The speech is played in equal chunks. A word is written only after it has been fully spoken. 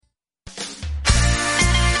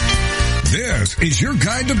This is your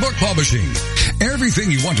guide to book publishing. Everything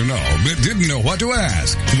you want to know but didn't know what to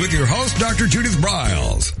ask with your host, Dr. Judith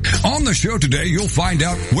Briles. On the show today, you'll find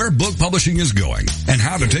out where book publishing is going and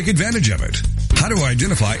how to take advantage of it. How to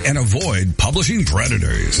identify and avoid publishing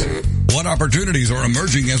predators. What opportunities are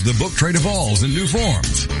emerging as the book trade evolves in new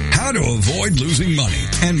forms. How to avoid losing money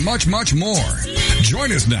and much, much more.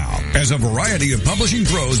 Join us now as a variety of publishing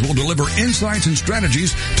pros will deliver insights and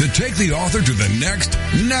strategies to take the author to the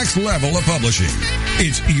next level of publishing.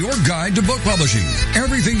 It's your guide to book publishing.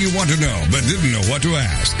 Everything you want to know but didn't know what to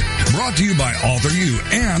ask. Brought to you by AuthorU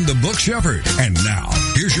and the Book Shepherd. And now,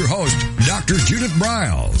 here's your host, Dr. Judith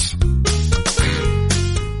Briles.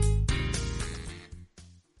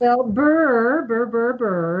 Well,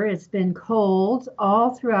 burr. It's been cold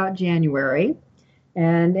all throughout January.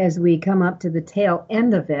 And as we come up to the tail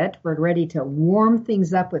end of it, we're ready to warm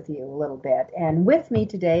things up with you a little bit. And with me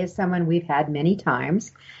today is someone we've had many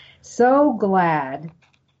times. So glad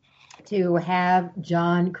to have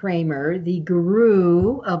John Kramer, the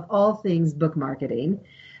guru of all things book marketing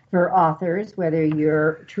for authors, whether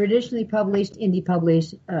you're traditionally published, indie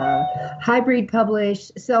published, hybrid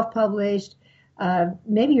published, self-published,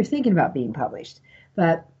 maybe you're thinking about being published.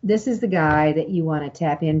 But this is the guy that you want to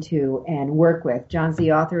tap into and work with. John's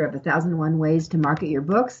the author of 1,001 Ways to Market Your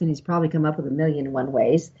Books, and he's probably come up with 1,001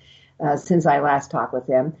 ways since I last talked with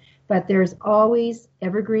him. But there's always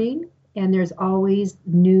evergreen, and there's always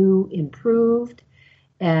new, improved,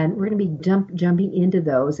 and we're going to be jumping into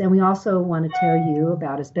those. And we also want to tell you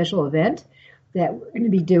about a special event that we're going to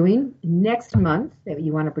be doing next month that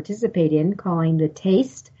you want to participate in, calling the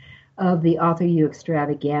Taste of the AuthorU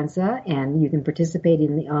Extravaganza, and you can participate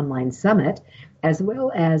in the online summit, as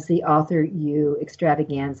well as the AuthorU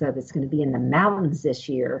Extravaganza that's going to be in the mountains this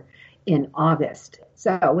year in August.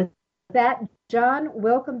 So with that, John,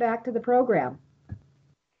 welcome back to the program.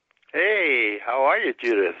 Hey, how are you,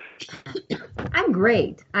 Judith? I'm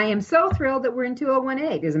great. I am so thrilled that we're in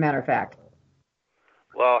 2018, as a matter of fact.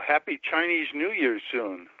 Well, happy Chinese New Year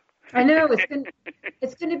soon. I know,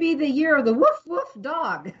 it's going to be the year of the woof woof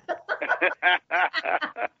dog.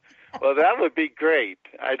 Well, that would be great.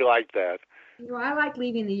 I'd like that. I like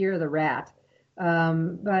leaving the year of the rat.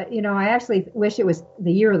 But, I actually wish it was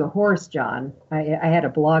the year of the horse, John. I had a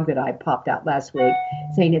blog that I popped out last week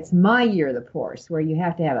saying it's my year of the horse, where you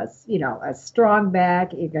have to have a strong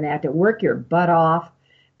back. You're going to have to work your butt off,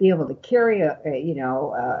 be able to carry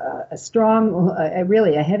a strong,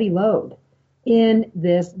 really a heavy load in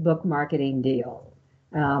this book marketing deal.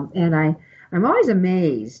 And I'm always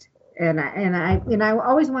amazed, and I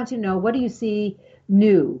always want to know, what do you see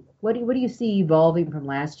new? What do you see evolving from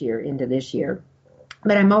last year into this year?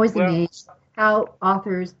 But I'm always amazed how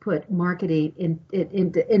authors put marketing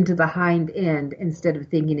into the hind end instead of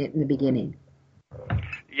thinking it in the beginning.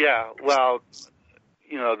 Yeah, well,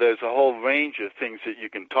 there's a whole range of things that you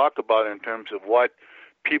can talk about in terms of what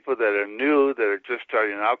people that are new, that are just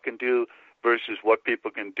starting out can do, versus what people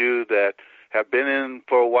can do that have been in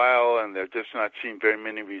for a while and they're just not seeing very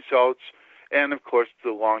many results, and of course the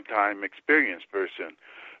long-time experienced person.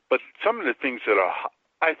 But some of the things that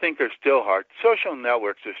I think are still hard. Social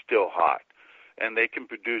networks are still hot, and they can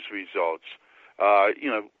produce results.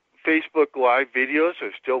 Facebook Live videos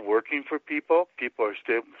are still working for people. People are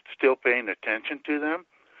still paying attention to them.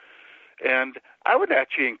 And I would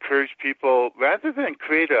actually encourage people, rather than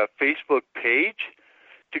create a Facebook page,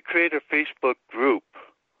 to create a Facebook group.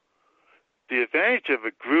 The advantage of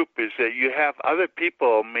a group is that you have other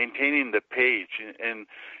people maintaining the page, and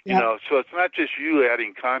so it's not just you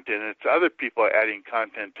adding content, it's other people adding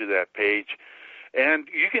content to that page. And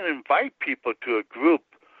you can invite people to a group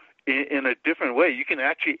in a different way. You can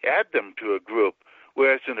actually add them to a group,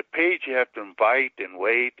 whereas in a page you have to invite and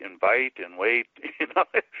wait.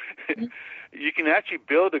 You can actually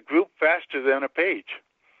build a group faster than a page.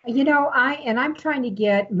 I'm trying to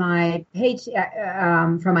get my page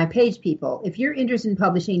from my page people. If you're interested in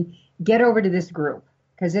publishing, get over to this group,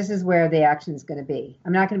 because this is where the action is going to be.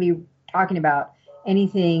 I'm not going to be talking about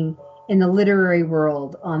anything in the literary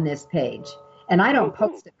world on this page. And I don't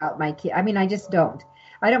post about my kids. I just don't.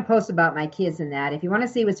 I don't post about my kids in that. If you want to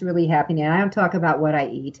see what's really happening, I don't talk about what I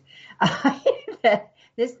eat.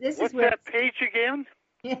 This What's is where that page again?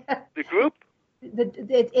 Yeah. The group?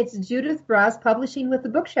 It's Judith Briles Publishing with the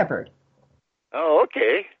Book Shepherd. Oh,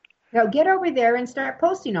 okay. Now get over there and start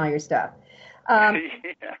posting all your stuff. Yeah.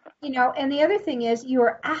 And the other thing is, you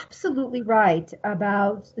are absolutely right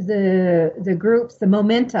about the groups. The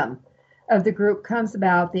momentum of the group comes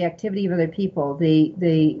about the activity of other people. The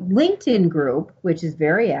LinkedIn group, which is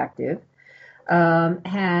very active,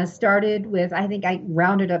 has started with, I think I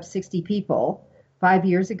rounded up 60 people 5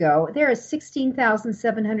 years ago. There are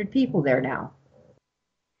 16,700 people there now.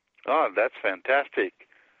 Oh, that's fantastic.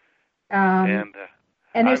 And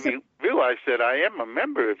I realized that I am a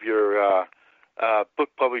member of your book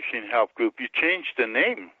publishing help group. You changed the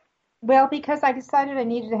name. Well, because I decided I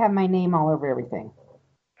needed to have my name all over everything.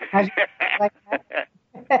 Like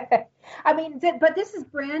that. I mean, but this is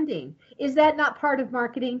branding. Is that not part of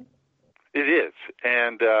marketing? It is,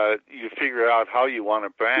 and you figure out how you want to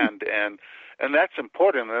brand, and that's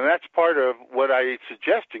important, and that's part of what I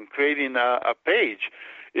suggest in creating a page.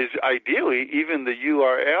 Is ideally even the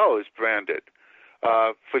URL is branded.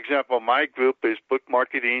 For example, my group is Book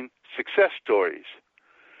Marketing Success Stories,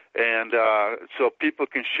 and so people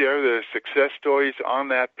can share their success stories on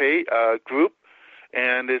that group,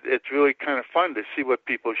 and it's really kind of fun to see what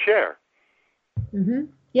people share. Mm-hmm.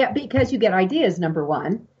 Yeah, because you get ideas, number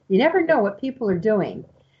one. You never know what people are doing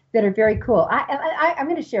that are very cool. I'm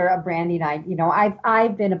going to share a branding.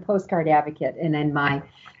 I've been a postcard advocate, and in my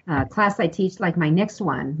class I teach, like my next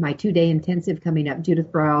one, my 2-day intensive coming up,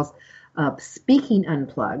 Judith Briles, Speaking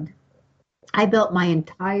Unplugged. I built my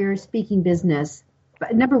entire speaking business.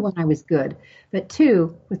 But number one, I was good, but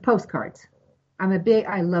two, with postcards. I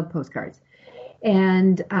love postcards.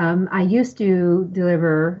 And I used to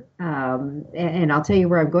deliver, and I'll tell you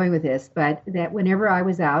where I'm going with this, but that whenever I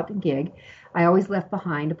was out a gig, I always left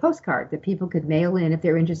behind a postcard that people could mail in if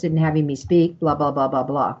they're interested in having me speak, blah, blah, blah, blah,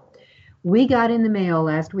 blah. We got in the mail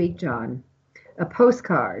last week, John, a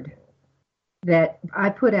postcard that I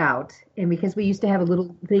put out, and because we used to have a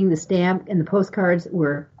little thing, the stamp, and the postcards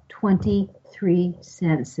were 23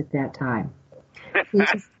 cents at that time.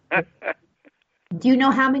 Do you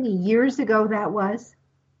know how many years ago that was?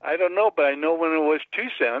 I don't know, but I know when it was 2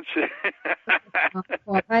 cents.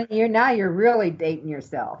 Well, honey, you're really dating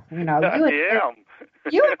yourself. You know,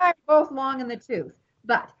 you and I are both long in the tooth.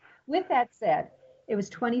 But with that said, it was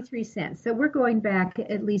 23 cents. So we're going back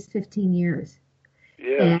at least 15 years.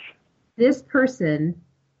 Yes. And this person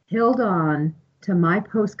held on to my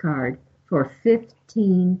postcard for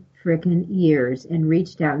 15 frickin' years and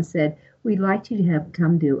reached out and said, "We'd like you to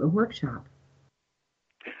come do a workshop."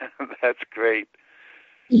 That's great.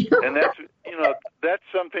 And that's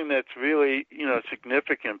something that's really,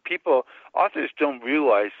 significant. Authors don't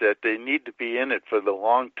realize that they need to be in it for the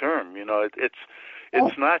long term.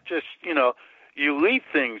 It's not just, you leave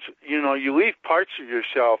things, you leave parts of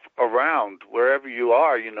yourself around wherever you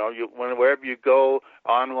are, wherever you go,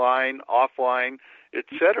 online, offline,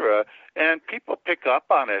 etc. And people pick up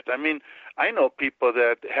on it. I mean, I know people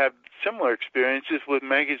that have similar experiences with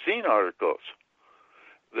magazine articles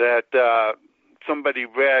that somebody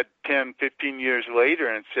read 10, 15 years later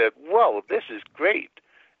and said, "Well, this is great,"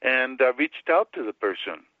 and reached out to the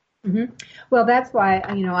person. Mm-hmm. Well, that's why,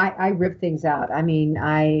 I rip things out. I mean,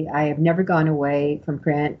 I have never gone away from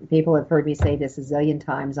print. People have heard me say this a zillion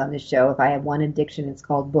times on this show. If I have one addiction, it's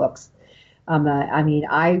called books. I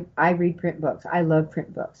read print books. I love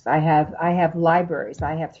print books. I have libraries.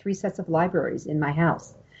 I have 3 sets of libraries in my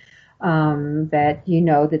house. That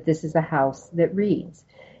that this is a house that reads.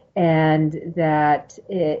 And that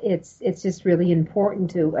it's just really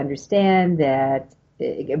important to understand that,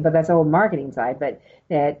 but that's the whole marketing side, but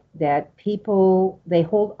that people, they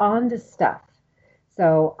hold on to stuff.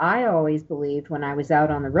 So I always believed when I was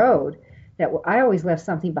out on the road that I always left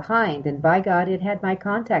something behind, and by God, it had my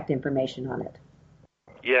contact information on it.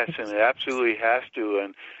 Yes, and it absolutely has to.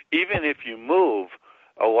 And even if you move,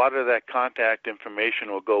 a lot of that contact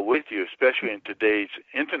information will go with you, especially in today's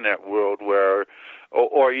internet world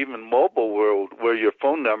or even mobile world where your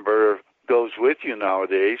phone number goes with you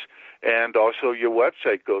nowadays, and also your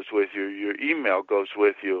website goes with you, your email goes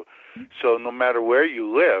with you. So no matter where you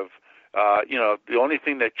live, the only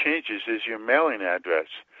thing that changes is your mailing address.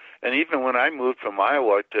 And even when I moved from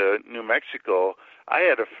Iowa to New Mexico, I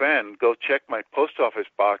had a friend go check my post office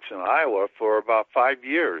box in Iowa for about 5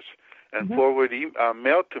 years and forward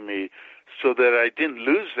mail to me so that I didn't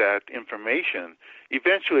lose that information.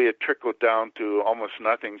 Eventually it trickled down to almost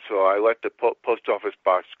nothing, so I let the post office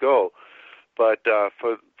box go. But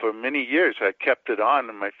for many years I kept it on,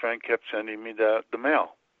 and my friend kept sending me the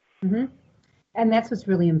mail. Mm-hmm. And that's what's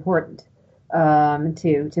really important,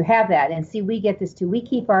 to have that. And see, we get this too. We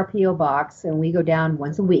keep our P.O. box, and we go down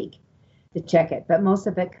once a week to check it. But most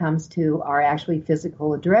of it comes to our actually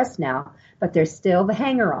physical address now. But there's still the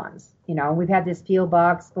hanger-ons. We've had this P.O.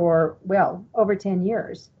 box for, over 10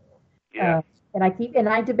 years. Yeah. And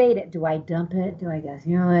I debate it. Do I dump it? Do I go,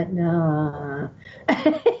 what? No.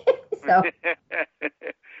 So.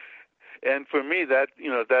 And for me,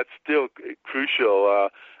 that's still crucial.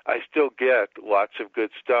 I still get lots of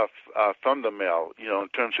good stuff from the mail, in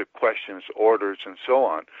terms of questions, orders, and so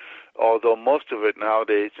on. Although most of it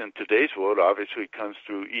nowadays in today's world obviously comes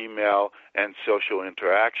through email and social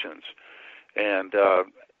interactions. And,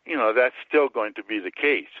 that's still going to be the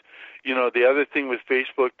case. The other thing with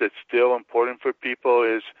Facebook that's still important for people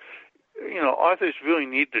is, authors really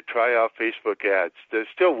need to try out Facebook ads. They're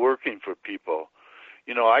still working for people.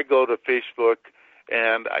 I go to Facebook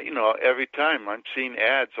and, every time I'm seeing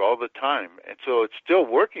ads all the time. And so it's still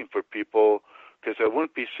working for people because I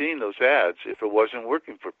wouldn't be seeing those ads if it wasn't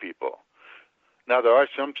working for people. Now, there are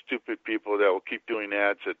some stupid people that will keep doing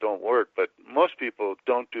ads that don't work, but most people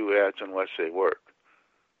don't do ads unless they work.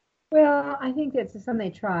 Well, I think that's something they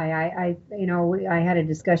try. I had a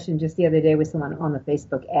discussion just the other day with someone on the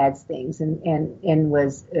Facebook ads things and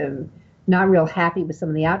was not real happy with some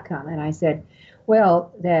of the outcome. And I said,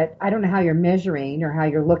 well, that I don't know how you're measuring or how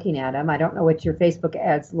you're looking at them. I don't know what your Facebook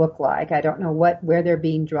ads look like. I don't know where they're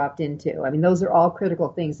being dropped into. I mean, those are all critical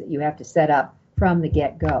things that you have to set up from the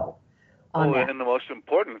get-go. And the most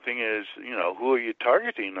important thing is, who are you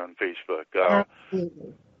targeting on Facebook?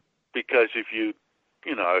 Absolutely. Because if you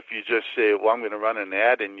just say, well, I'm going to run an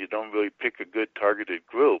ad and you don't really pick a good targeted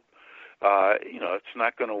group, it's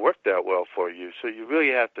not going to work that well for you. So you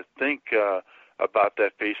really have to think about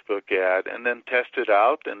that Facebook ad and then test it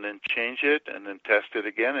out and then change it and then test it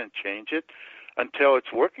again and change it until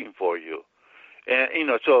it's working for you. And,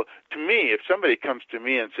 so to me, if somebody comes to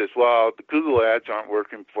me and says, well, the Google ads aren't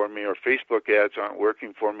working for me or Facebook ads aren't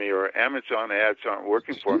working for me or Amazon ads aren't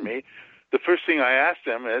working for me, the first thing I ask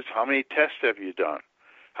them is, how many tests have you done?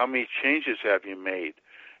 How many changes have you made?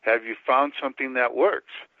 Have you found something that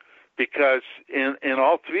works? Because in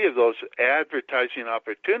all three of those advertising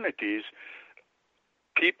opportunities,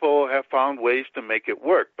 people have found ways to make it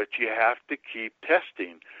work, but you have to keep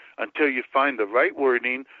testing until you find the right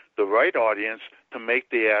wording, the right audience to make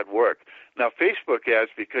the ad work. Now, Facebook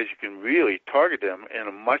ads, because you can really target them in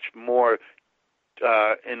a much more,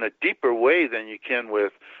 in a deeper way than you can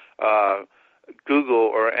with Google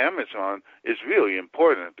or Amazon, is really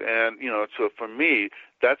important. And, so for me,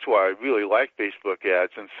 that's why I really like Facebook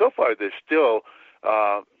ads. And so far, they're still,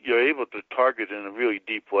 you're able to target in a really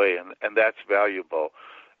deep way, and that's valuable.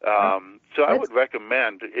 So I would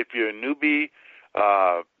recommend, if you're a newbie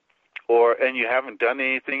and you haven't done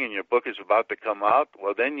anything and your book is about to come out,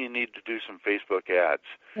 well, then you need to do some Facebook ads.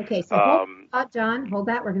 Okay, so hold that, John. Hold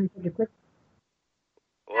that. We're going to take a quick...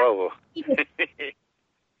 Whoa.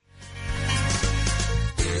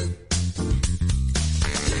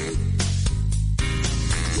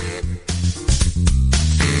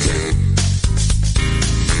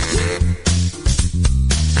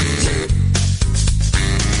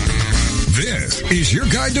 This is your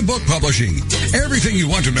guide to book publishing. Everything you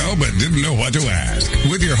want to know but didn't know what to ask.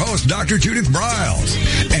 With your host, Dr. Judith Briles.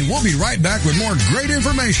 And we'll be right back with more great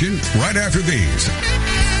information right after these.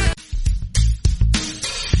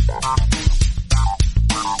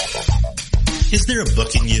 Is there a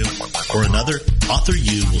book in you or another?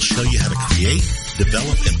 AuthorU will show you how to create,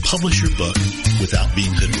 develop, and publish your book without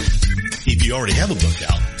being hoodwinked. If you already have a book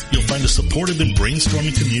out, you'll find a supportive and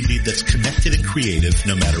brainstorming community that's connected and creative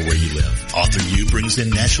no matter where you live. AuthorU brings in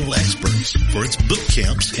national experts for its book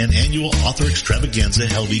camps and annual author extravaganza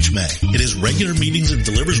held each May. It has regular meetings and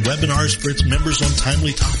delivers webinars for its members on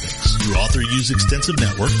timely topics. Through AuthorU's extensive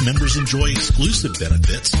network, members enjoy exclusive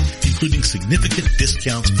benefits, including significant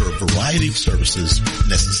discounts for a variety of services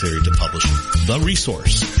necessary to publishing. The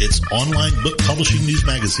Resource, its online book publishing news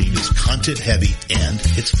magazine, is content heavy and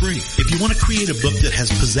it's free. If you want to create a book that has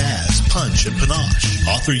pizzazz, punch, and panache,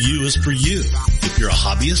 AuthorU is for you. If you're a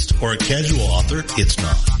hobbyist or a casual author, it's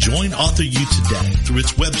not. Join AuthorU today through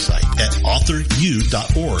its website at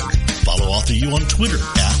AuthorU.org. Follow AuthorU on Twitter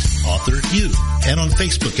at AuthorU and on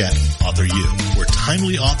Facebook at AuthorU, where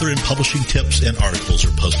timely author and publishing tips and articles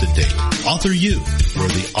are posted daily. AuthorU, where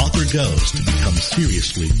the author goes to become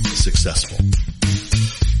seriously successful.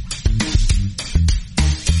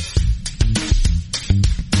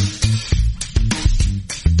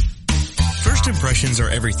 First impressions are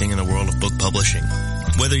everything in the world of book publishing.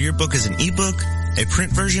 Whether your book is an ebook, a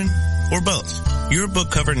print version, or both, your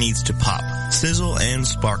book cover needs to pop, sizzle, and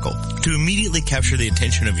sparkle to immediately capture the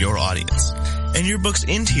attention of your audience. And your book's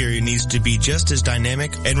interior needs to be just as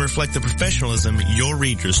dynamic and reflect the professionalism your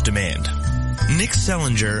readers demand. Nick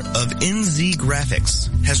Sellinger of NZ Graphics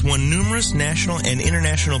has won numerous national and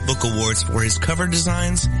international book awards for his cover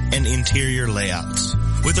designs and interior layouts.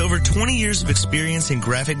 With over 20 years of experience in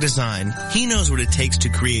graphic design, he knows what it takes to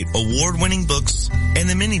create award-winning books and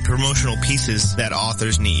the many promotional pieces that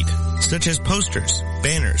authors need, such as posters,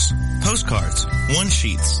 banners, postcards,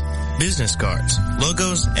 one-sheets, business cards,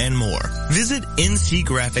 logos, and more. Visit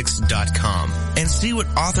ncgraphics.com and see what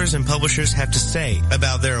authors and publishers have to say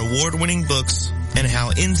about their award-winning books and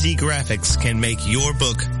how NZ Graphics can make your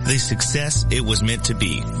book the success it was meant to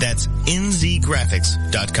be. That's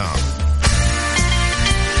nzgraphics.com.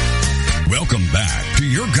 Welcome back to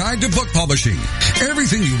your guide to book publishing.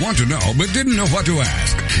 Everything you want to know but didn't know what to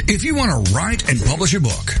ask. If you want to write and publish a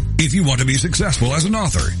book, if you want to be successful as an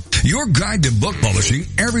author, your guide to book publishing,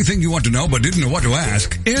 everything you want to know but didn't know what to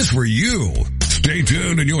ask, is for you. Stay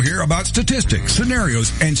tuned and you'll hear about statistics,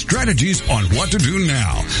 scenarios, and strategies on what to do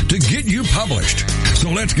now to get you published. So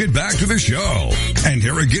let's get back to the show. And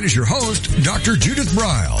here again is your host, Dr. Judith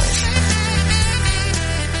Briles.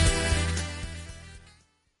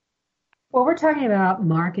 Well, we're talking about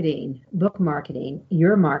marketing, book marketing,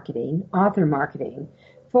 your marketing, author marketing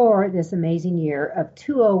for this amazing year of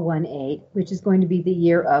 2018, which is going to be the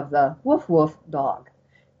year of the woof woof dog,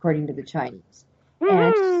 according to the Chinese.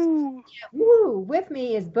 And with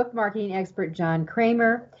me is book marketing expert John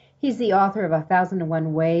Kramer. He's the author of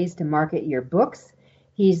 1001 Ways to Market Your Books.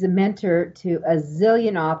 He's the mentor to a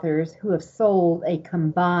zillion authors who have sold a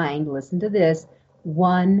combined, listen to this,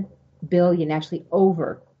 1 billion, actually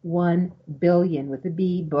over 1 billion with the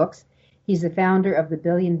B books. He's the founder of the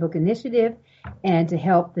Billion Book Initiative and to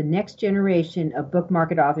help the next generation of book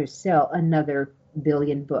market authors sell another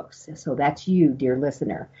billion books. So that's you, dear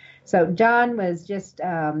listener. So John was just,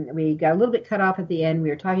 we got a little bit cut off at the end. We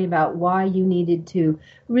were talking about why you needed to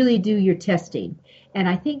really do your testing. And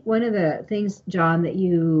I think one of the things, John, that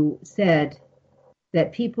you said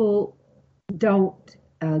that people don't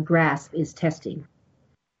grasp is testing.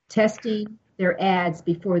 Testing their ads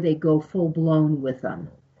before they go full-blown with them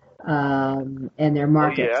and their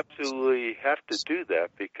markets. Well, you absolutely have to do that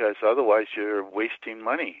because otherwise you're wasting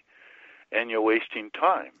money and you're wasting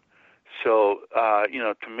time. So,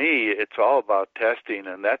 to me, it's all about testing,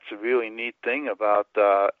 and that's a really neat thing about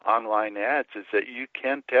online ads is that you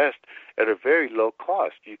can test at a very low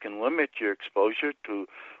cost. You can limit your exposure to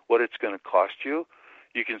what it's going to cost you.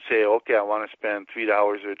 You can say, okay, I want to spend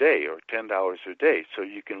 $3 a day or $10 a day, so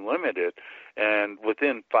you can limit it, and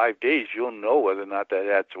within 5 days you'll know whether or not that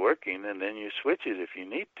ad's working, and then you switch it if you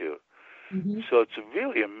need to. Mm-hmm. So it's a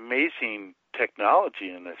really amazing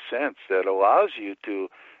technology in a sense that allows you to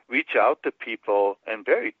reach out to people and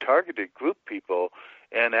very targeted group people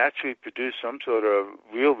and actually produce some sort of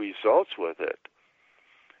real results with it.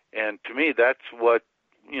 And to me, that's what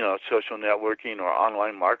social networking or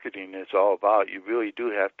online marketing is all about. You really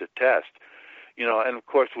do have to test. And of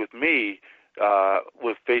course with me,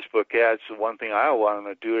 with Facebook ads, the one thing I want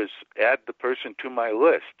to do is add the person to my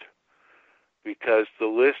list because the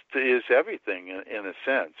list is everything in a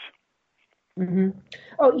sense. Mm-hmm.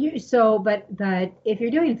 But if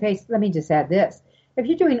you're doing let me just add this. If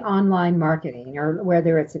you're doing online marketing or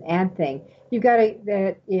whether it's an ad thing, you've got to,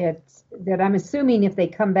 that I'm assuming if they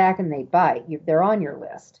come back and they bite, they're on your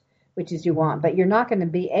list, which is you want, but you're not going to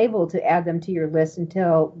be able to add them to your list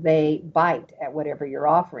until they bite at whatever you're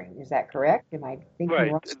offering. Is that correct? Am I thinking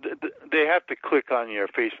right? Wrong? They have to click on your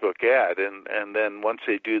Facebook ad, and then once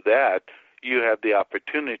they do that, you have the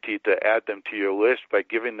opportunity to add them to your list by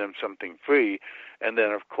giving them something free, and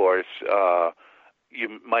then of course you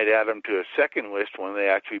might add them to a second list when they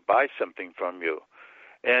actually buy something from you.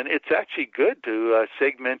 And it's actually good to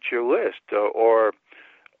segment your list or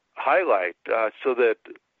highlight so that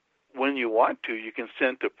when you want to, you can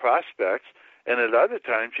send to prospects, and at other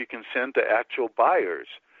times you can send to actual buyers.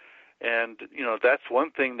 And, that's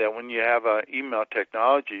one thing that when you have email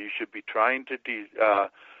technology, you should be trying to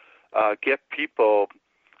get people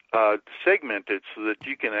segmented so that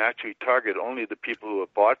you can actually target only the people who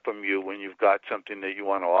have bought from you when you've got something that you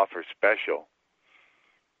want to offer special.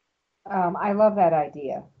 I love that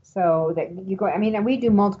idea. So that you go, and we do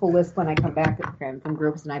multiple lists when I come back from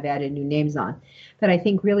groups and I've added new names on. But I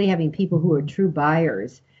think really having people who are true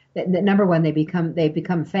buyers, that number one, they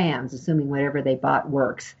become fans, assuming whatever they bought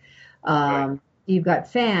works. Right. You've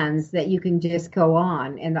got fans that you can just go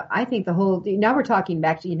on. And I think now we're talking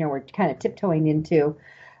back to, we're kind of tiptoeing into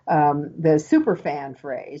the super fan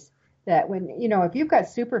phrase that when, if you've got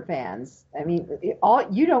super fans,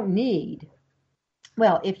 you don't need,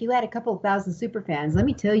 well, if you had a couple of thousand super fans, let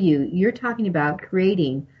me tell you, you're talking about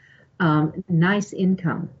creating nice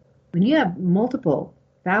income. When you have multiple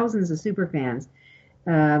thousands of super fans,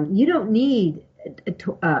 you don't need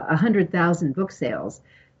 100,000 book sales.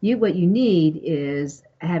 What you need is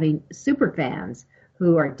having super fans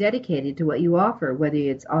who are dedicated to what you offer, whether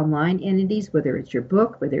it's online entities, whether it's your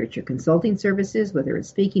book, whether it's your consulting services, whether it's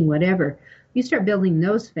speaking, whatever. You start building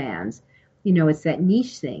those fans. It's that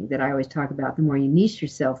niche thing that I always talk about. The more you niche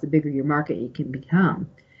yourself, the bigger your market you can become.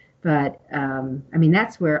 But,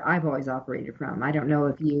 that's where I've always operated from. I don't know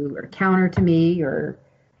if you are counter to me or...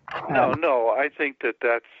 No, I think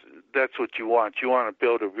that's what you want. You want to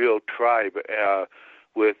build a real tribe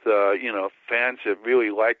with fans that really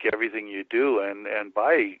like everything you do and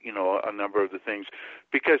buy a number of the things,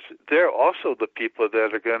 because they're also the people that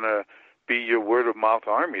are going to be your word of mouth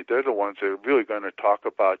army. They're the ones that are really going to talk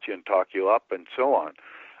about you and talk you up and so on.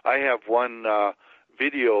 I have one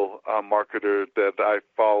video marketer that I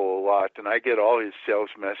follow a lot, and I get all his sales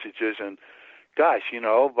messages, and gosh,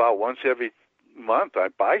 about once every month I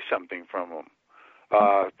buy something from him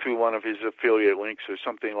through one of his affiliate links or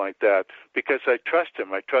something like that, because I trust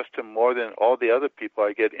him. I trust him more than all the other people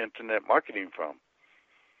I get internet marketing from.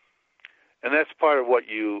 And that's part of what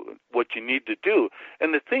you need to do.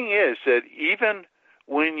 And the thing is that even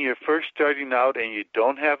when you're first starting out and you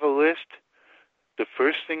don't have a list, the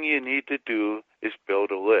first thing you need to do is build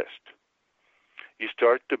a list. You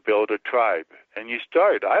start to build a tribe. And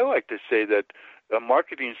I like to say that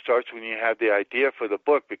marketing starts when you have the idea for the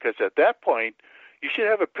book, because at that point, you should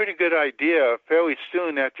have a pretty good idea fairly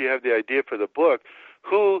soon after you have the idea for the book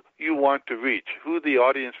who you want to reach, who the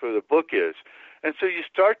audience for the book is. And so you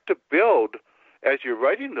start to build, as you're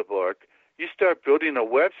writing the book, you start building a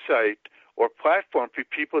website or platform for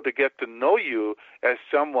people to get to know you as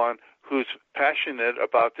someone who's passionate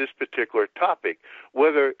about this particular topic,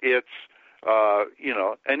 whether it's,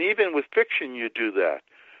 and even with fiction you do that.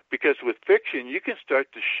 Because with fiction, you can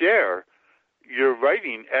start to share your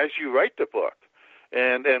writing as you write the book.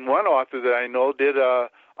 And one author that I know did a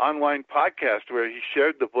online podcast where he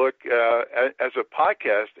shared the book as a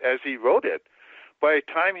podcast as he wrote it. By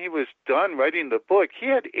the time he was done writing the book, he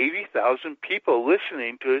had 80,000 people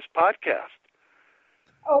listening to his podcast.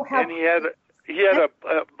 Oh, how! And he had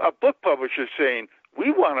a book publisher saying,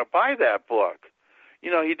 "We want to buy that book." He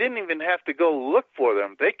didn't even have to go look for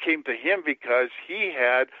them. They came to him because he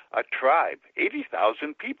had a tribe,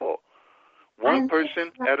 80,000 people, one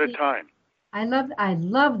person at a time. I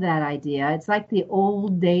love that idea. It's like the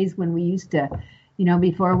old days when we used to,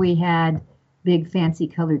 before we had big fancy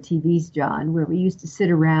color TVs, John, where we used to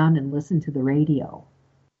sit around and listen to the radio.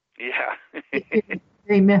 Yeah.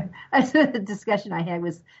 Remember, the discussion I had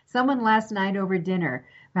with someone last night over dinner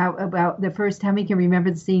about the first time we can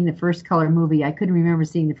remember seeing the first color movie. I couldn't remember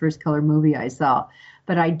seeing the first color movie I saw,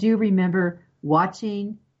 but I do remember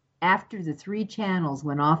watching after the 3 channels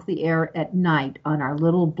went off the air at night on our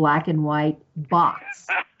little black and white box.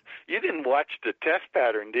 You didn't watch the test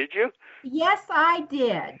pattern, did you? Yes, I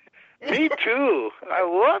did. Me too. I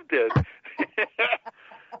loved it.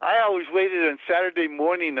 I always waited on Saturday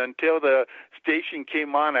morning until the station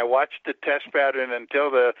came on. I watched the test pattern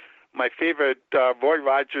until my favorite Roy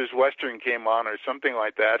Rogers Western came on or something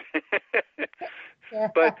like that.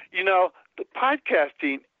 But, the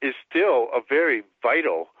podcasting is still a very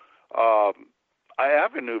vital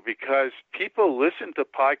avenue, because people listen to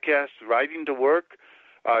podcasts riding to work,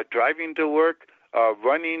 driving to work,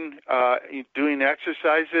 running, doing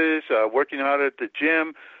exercises, working out at the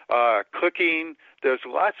gym, cooking. There's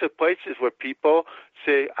lots of places where people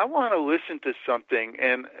say, I want to listen to something,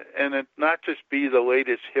 and it not just be the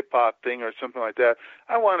latest hip-hop thing or something like that.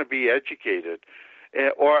 I want to be educated,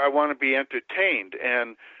 or I want to be entertained.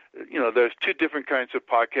 And, there's 2 different kinds of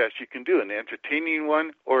podcasts you can do, an entertaining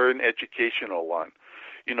one or an educational one.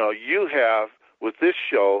 You have, with this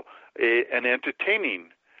show, an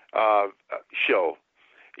entertaining show.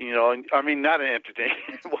 Not an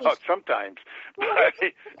entertaining, well, sometimes,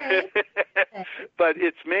 but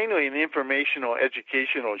it's mainly an informational,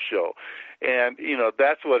 educational show. And,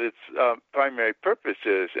 that's what its primary purpose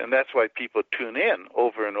is, and that's why people tune in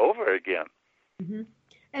over and over again. Mm-hmm.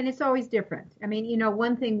 And it's always different.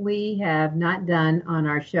 One thing we have not done on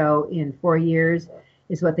our show in 4 years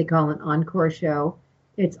is what they call an encore show.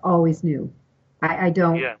 It's always new. I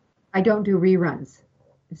don't do reruns.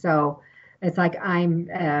 So it's like I'm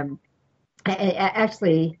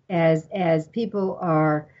actually, as people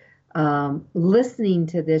are listening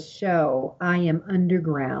to this show, I am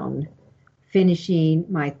underground finishing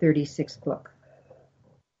my 36th book.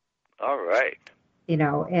 All right.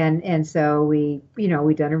 And so we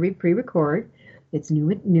done a pre-record. It's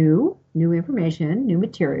new information, new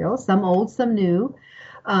material, some old, some new.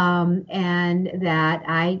 And that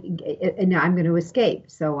I'm going to escape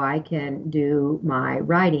so I can do my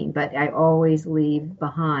writing, but I always leave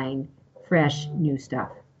behind fresh new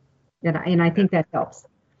stuff. And I think that helps.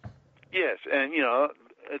 Yes, and,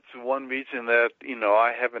 it's one reason that,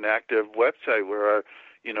 I have an active website where,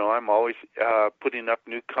 I'm always putting up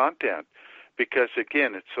new content because,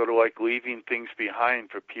 again, it's sort of like leaving things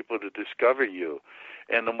behind for people to discover you.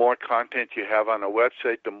 And the more content you have on a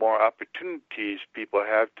website, the more opportunities people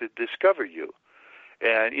have to discover you.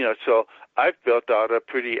 And, so I've built out a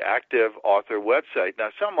pretty active author website. Now,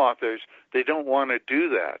 some authors, they don't want to do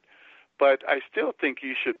that. But I still think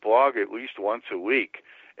you should blog at least once a week.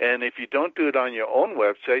 And if you don't do it on your own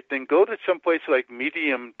website, then go to someplace like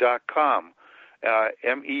medium.com,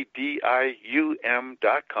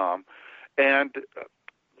 medium.com, and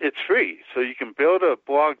it's free. So you can build a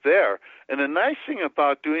blog there. And the nice thing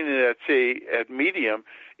about doing it at Medium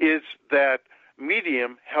is that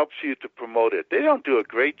Medium helps you to promote it. They don't do a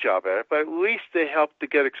great job at it, but at least they help to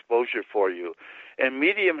get exposure for you. And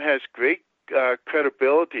Medium has great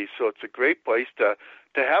credibility, so it's a great place to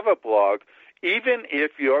have a blog, even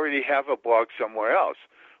if you already have a blog somewhere else.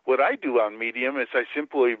 What I do on Medium is I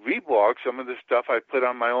simply reblog some of the stuff I put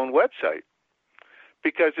on my own website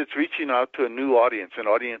because it's reaching out to a new audience, an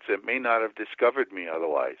audience that may not have discovered me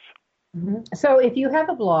otherwise. Mm-hmm. So if you have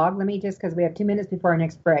a blog, let me just, because we have 2 minutes before our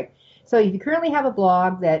next break. So if you currently have a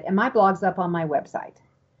blog and my blog's up on my website.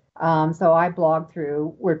 So I blog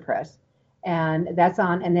through WordPress and that's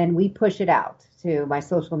on, and then we push it out to my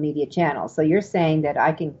social media channels. So you're saying that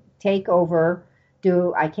I can take over,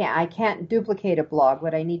 I can't duplicate a blog.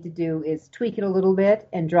 What I need to do is tweak it a little bit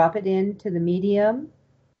and drop it into the Medium.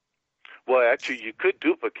 Well, actually, you could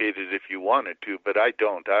duplicate it if you wanted to, but I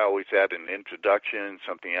don't. I always add an introduction,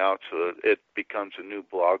 something else, so it becomes a new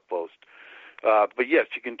blog post. But yes,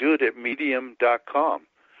 you can do it at medium.com.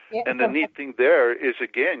 Yeah, and the neat thing there is,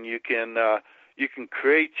 again, you can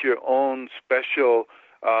create your own special,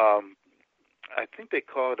 I think they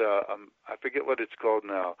call it I forget what it's called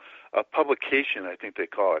now, a publication, I think they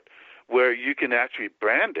call it, where you can actually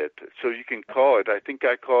brand it. So you can call it, I think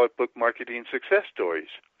I call it Book Marketing Success Stories.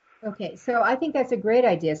 Okay, so I think that's a great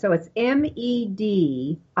idea. So it's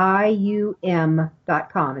medium.com.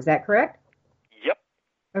 Is that correct? Yep.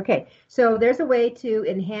 Okay, so there's a way to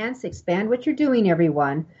expand what you're doing,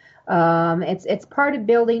 everyone. It's part of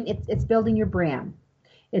building. It's building your brand.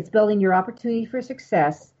 It's building your opportunity for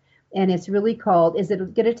success, and it's really called. Is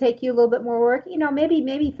it going to take you a little bit more work?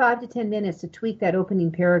 Maybe 5 to 10 minutes to tweak that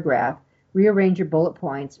opening paragraph, rearrange your bullet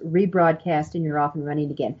points, rebroadcast, and you're off and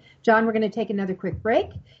running again. John, we're going to take another quick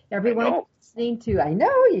break. Everyone listening to, I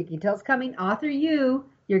know, you can tell it's coming, AuthorU,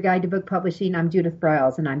 your guide to book publishing. I'm Judith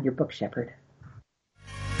Briles, and I'm your book shepherd.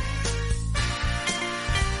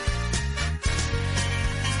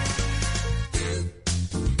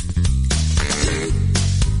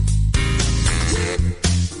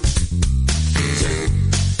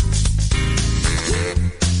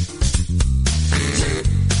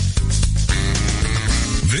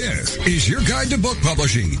 Is your guide to book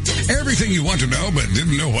publishing. Everything you want to know but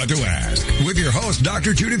didn't know what to ask. With your host,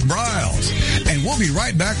 Dr. Judith Briles. And we'll be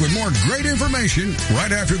right back with more great information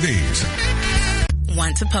right after these.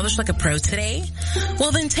 Want to publish like a pro today?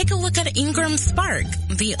 Well, then take a look at Ingram Spark,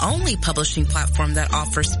 the only publishing platform that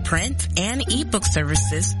offers print and ebook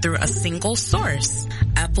services through a single source.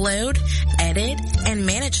 Upload, edit, and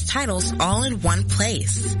manage titles all in one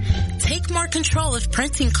place. Take more control of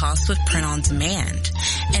printing costs with print on demand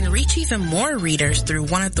and reach even more readers through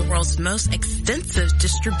one of the world's most extensive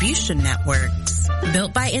distribution networks.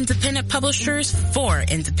 Built by independent publishers for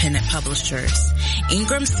independent publishers,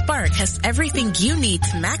 Ingram Spark has everything you need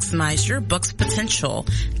to maximize your book's potential: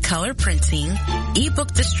 color printing,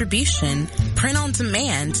 ebook distribution, print on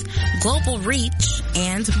demand, global reach,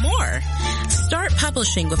 and more. Start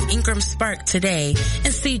publishing with Ingram Spark today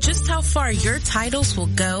and see just how far your titles will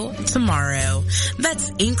go tomorrow.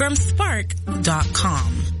 That's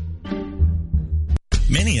ingramspark.com.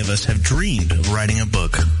 Many of us have dreamed of writing a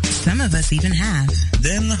book. Some of us even have.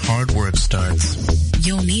 Then the hard work starts.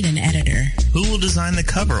 You'll need an editor. Who will design the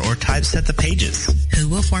cover or typeset the pages? Who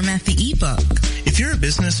will format the ebook? If you're a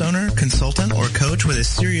business owner, consultant, or coach with a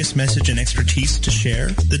serious message and expertise to share,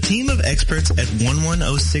 the team of experts at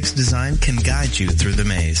 1106 Design can guide you through the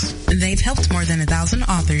maze. They've helped more than 1,000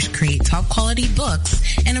 authors create top-quality books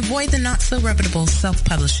and avoid the not-so-reputable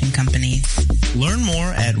self-publishing companies. Learn more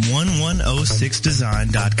at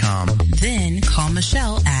 1106design.com. Then call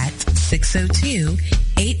Michelle at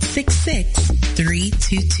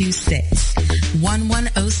 602-866-3226.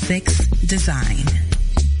 1106 Design.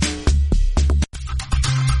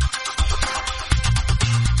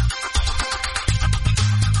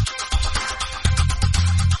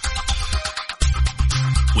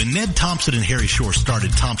 When When Ned Thompson and Harry Shore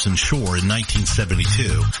started Thompson Shore in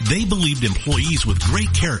 1972, they believed employees with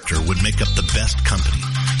great character would make up the best company.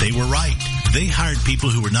 They were right. They hired people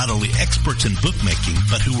who were not only experts in bookmaking,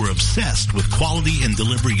 but who were obsessed with quality and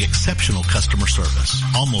delivering exceptional customer service.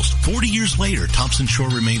 Almost 40 years later, Thompson Shore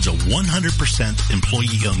remains a 100%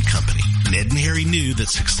 employee-owned company. Ned and Harry knew that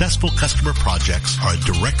successful customer projects are a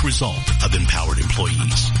direct result of empowered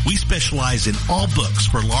employees. We specialize in all books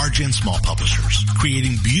for large and small publishers.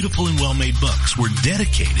 Creating beautiful and well-made books, we're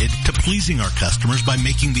dedicated to pleasing our customers by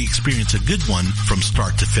making the experience a good one from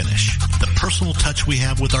start to finish. The personal touch we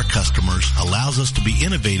have with our customers allows us to be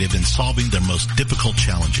innovative in solving their most difficult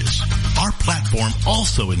challenges. Our platform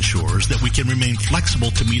also ensures that we can remain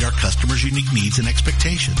flexible to meet our customers' unique needs and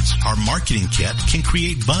expectations. Our marketing kit can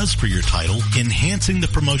create buzz for your title, enhancing the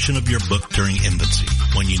promotion of your book during infancy.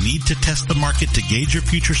 When you need to test the market to gauge your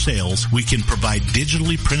future sales, we can provide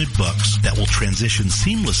digitally printed books that will transition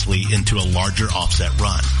seamlessly into a larger offset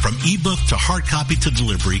run. From ebook to hard copy to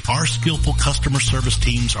delivery, our skillful customer service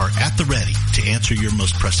teams are at the ready to answer your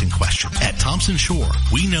most pressing question. At Thompson Shore,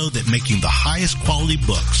 we know that making the highest quality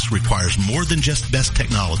books requires more than just best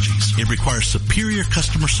technologies. It requires superior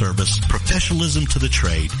customer service, professionalism to the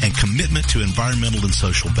trade, and commitment to environmental and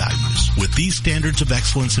social values. With these standards of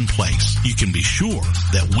excellence in place, you can be sure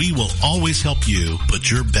that we will always help you put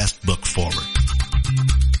your best book forward.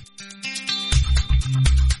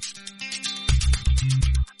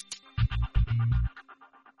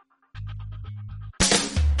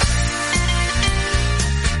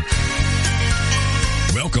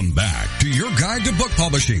 Welcome back to your guide to book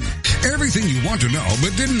publishing. Everything you want to know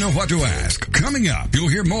but didn't know what to ask. Coming up, you'll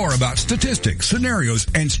hear more about statistics, scenarios,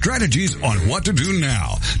 and strategies on what to do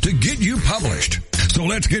now to get you published. So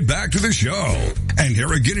let's get back to the show. And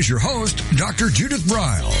here again is your host, Dr. Judith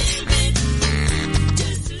Briles.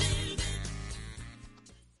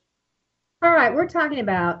 All right, we're talking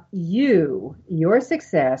about you, your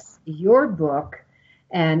success, your book,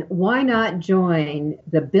 and why not join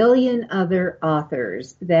the billion other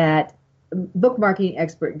authors that book marketing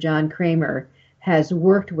expert John Kramer has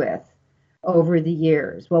worked with over the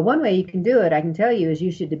years. Well, one way you can do it, I can tell you, is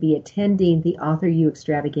you should be attending the AuthorU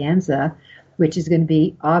extravaganza, which is going to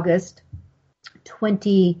be August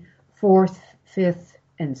 24th, 5th,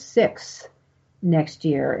 and 6th next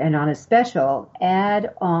year. And on a special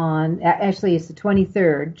add-on, actually it's the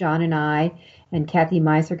 23rd, John and I and Kathy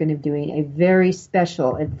Mice are going to be doing a very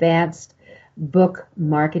special advanced book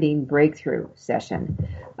marketing breakthrough session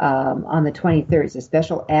on the 23rd. It's a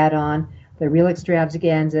special add-on. The real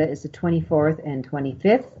extravaganza is the 24th and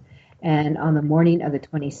 25th. And on the morning of the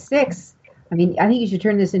 26th, I think you should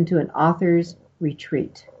turn this into an author's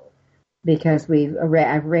retreat because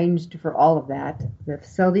I've arranged for all of that. The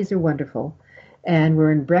facilities are wonderful. And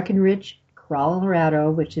we're in Breckenridge,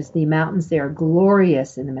 Colorado, which is the mountains. They are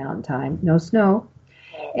glorious in the mountain time. No snow.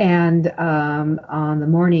 And on the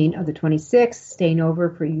morning of the 26th, staying over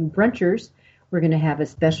for you brunchers, we're going to have a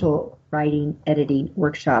special writing editing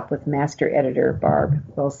workshop with master editor Barb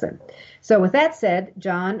Wilson. So with that said,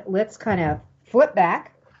 John, let's kind of flip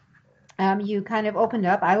back. You kind of opened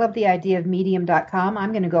up. I love the idea of medium.com.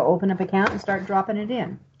 I'm going to go open up an account and start dropping it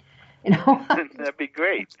in. You know, that'd be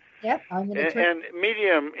great. Yep. And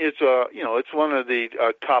Medium is it's one of the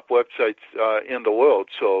top websites in the world.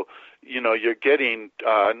 So, you're getting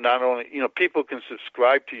not only, people can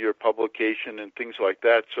subscribe to your publication and things like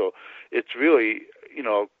that. So it's really,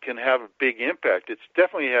 can have a big impact. It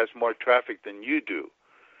definitely has more traffic than you do.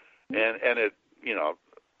 And it,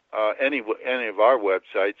 any of our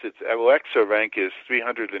websites, its Alexa rank is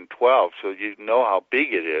 312. So you know how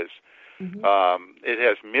big it is. Mm-hmm. It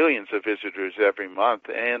has millions of visitors every month,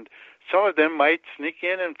 and some of them might sneak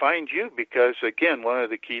in and find you because, again, one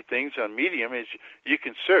of the key things on Medium is you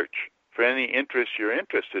can search for any interest you're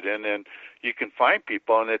interested in, and you can find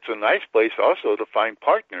people, and it's a nice place also to find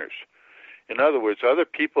partners. In other words, other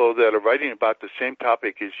people that are writing about the same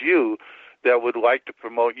topic as you that would like to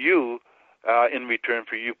promote you in return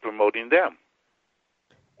for you promoting them.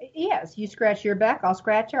 Yes, you scratch your back, I'll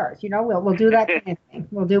scratch yours. We'll do that kind of thing.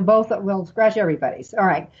 We'll do both. We'll scratch everybody's. All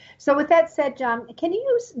right. So with that said, John, can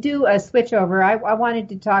you do a switch over? I wanted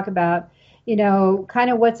to talk about, kind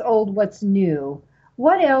of what's old, what's new.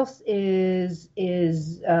 What else is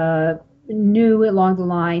new along the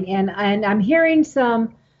line? And I'm hearing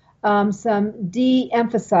some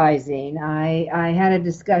de-emphasizing. I had a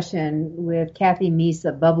discussion with Kathy Mice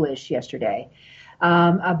of Publish yesterday.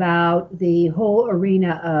 About the whole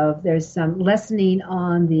arena of there's some lessening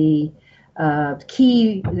on the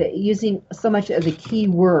using so much of the key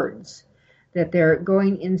words that they're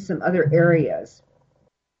going in some other areas.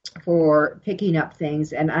 for picking up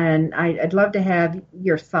things, and I'd love to have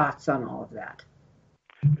your thoughts on all of that.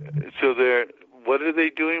 So what are they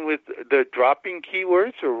doing with, they're dropping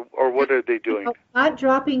keywords, or what are they doing? No, not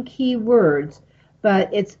dropping keywords, but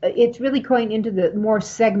it's really going into the more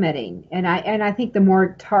segmenting, and I think the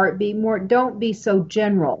more don't be so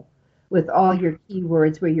general with all your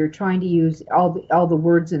keywords where you're trying to use all the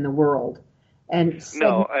words in the world.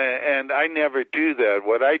 No, and I never do that.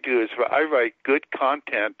 What I do is I write good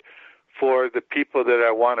content for the people that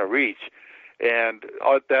I want to reach, and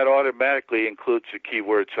that automatically includes the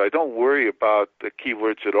keywords. So I don't worry about the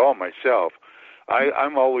keywords at all myself.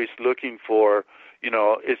 I'm always looking for,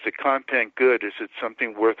 is the content good? Is it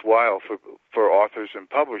something worthwhile for authors and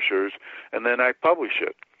publishers? And then I publish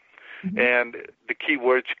it. Mm-hmm. And the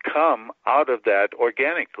keywords come out of that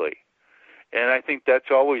organically. And I think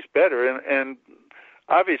that's always better. And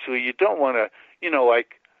obviously you don't want to,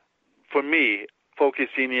 like for me,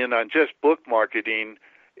 focusing in on just book marketing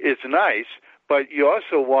is nice, but you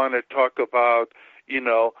also want to talk about,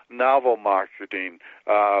 novel marketing,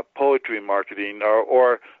 poetry marketing,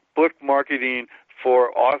 or book marketing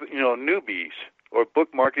for, newbies, or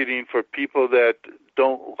book marketing for people that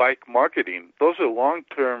don't like marketing. Those are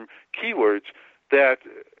long-term keywords that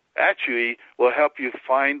actually will help you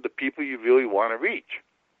find the people you really want to reach.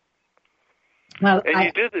 Well,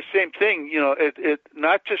 you do the same thing, it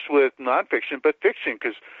not just with nonfiction, but fiction,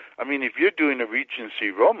 because, if you're doing a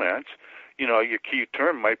Regency romance, your key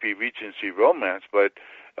term might be Regency romance, but,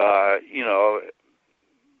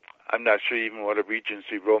 I'm not sure even what a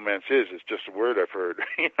Regency romance is. It's just a word I've heard.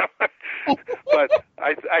 But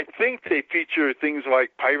I think they feature things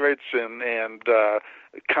like pirates and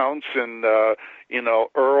counts and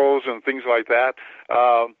earls and things like that.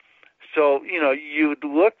 So you'd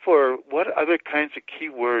look for what other kinds of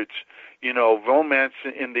keywords, romance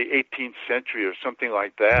in the 18th century or something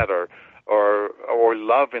like that, or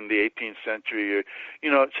love in the 18th century,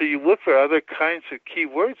 so you look for other kinds of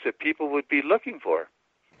keywords that people would be looking for.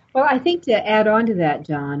 Well, I think to add on to that,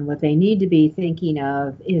 John, what they need to be thinking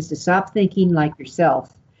of is to stop thinking like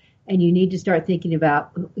yourself, and you need to start thinking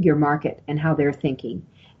about your market and how they're thinking.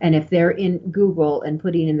 And if they're in Google and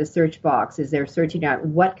putting in the search box, as they're searching out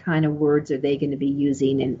what kind of words are they going to be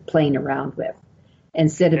using and playing around with,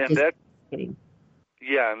 instead of getting.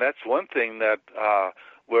 Yeah, and that's one thing that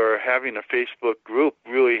where having a Facebook group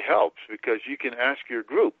really helps, because you can ask your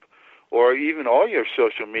group or even all your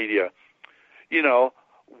social media,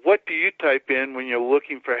 what do you type in when you're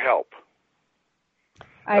looking for help?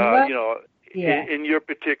 In your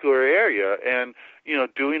particular area, and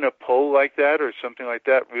doing a poll like that or something like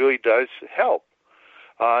that really does help.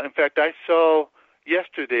 In fact, I saw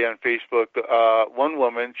yesterday on Facebook one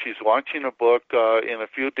woman. She's launching a book in a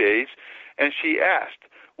few days, and she asked,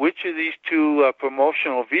 "Which of these two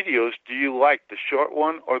promotional videos do you like, the short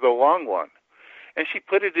one or the long one?" And she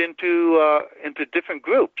put it into different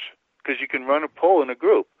groups, because you can run a poll in a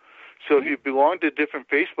group. So if you belong to different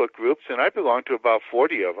Facebook groups, and I belong to about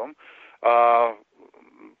 40 of them,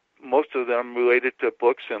 most of them related to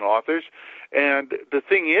books and authors, and the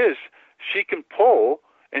thing is, she can poll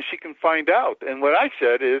and she can find out. And what I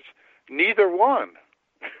said is, neither one.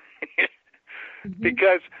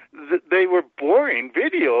 Because they were boring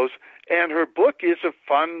videos, and her book is a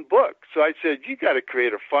fun book. So I said, you got to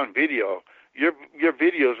create a fun video. Your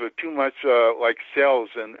videos are too much like sales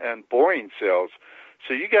and boring sales.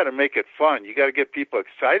 So you got to make it fun. You got to get people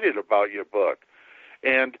excited about your book.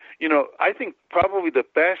 And, I think probably the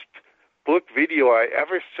best book video I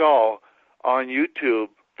ever saw on YouTube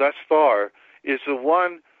thus far is the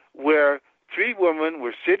one where 3 women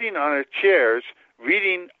were sitting on their chairs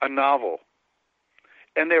reading a novel.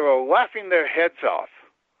 And they were laughing their heads off.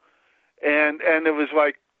 And it was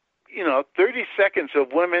like, 30 seconds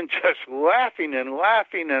of women just laughing and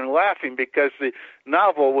laughing and laughing because the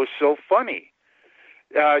novel was so funny.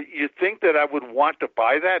 You think that I would want to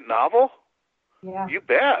buy that novel? Yeah. You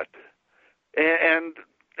bet. And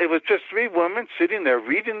it was just 3 women sitting there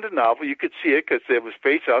reading the novel. You could see it because there was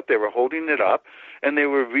face out. They were holding it up, and they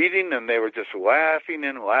were reading, and they were just laughing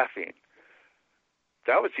and laughing.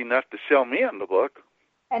 That was enough to sell me on the book.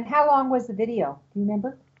 And how long was the video? Do you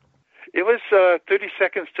remember? It was 30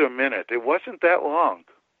 seconds to a minute. It wasn't that long.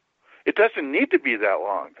 It doesn't need to be that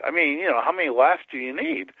long. I mean, how many laughs do you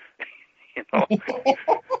need?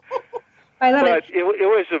 I love but it. It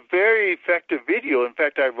was a very effective video. In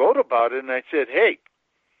fact, I wrote about it, and I said, hey,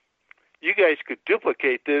 you guys could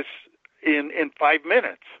duplicate this in 5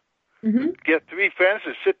 minutes. Mm-hmm. Get 3 friends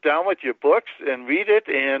to sit down with your books and read it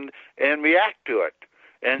and react to it.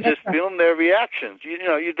 And just film their reactions.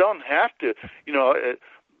 You don't have to,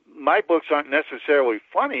 my books aren't necessarily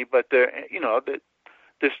funny, but they're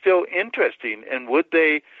still interesting. And would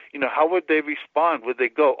they, how would they respond? Would they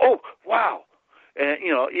go, "Oh, wow," and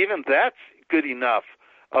even that's good enough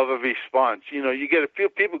of a response. You get a few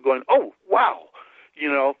people going, "Oh, wow,"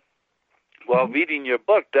 while reading your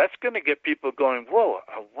book. That's going to get people going, "Whoa,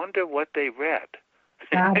 I wonder what they read."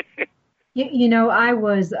 I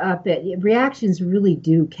was up at, reactions really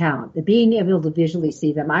do count. Being able to visually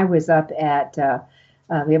see them. I was up at,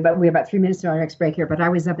 we have about 3 minutes to our next break here, but I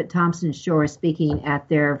was up at Thompson Shore speaking at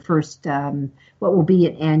their first, what will be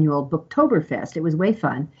an annual Booktoberfest. It was way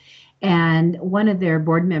fun. And one of their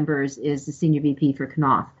board members is the senior VP for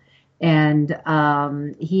Knopf. And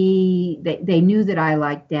they knew that I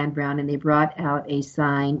liked Dan Brown, and they brought out a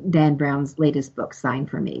sign, Dan Brown's latest book signed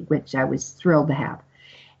for me, which I was thrilled to have.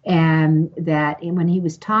 And when he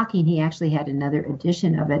was talking, he actually had another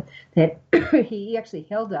edition of it that he actually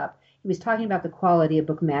held up. He was talking about the quality of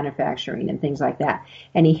book manufacturing and things like that.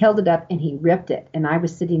 And he held it up and he ripped it. And I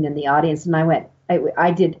was sitting in the audience and I went, I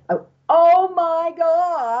did, "Oh my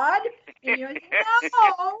God." No.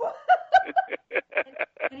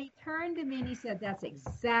 And he turned to me and he said, "That's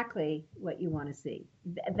exactly what you want to see.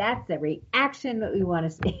 That's the reaction that we want to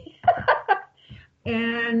see."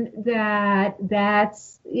 And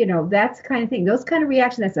that's the kind of thing, those kind of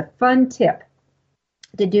reactions, that's a fun tip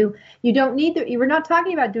to do. You don't need we're not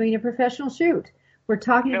talking about doing a professional shoot. We're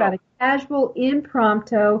talking about a casual,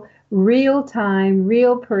 impromptu, real time,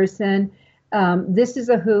 real person. This is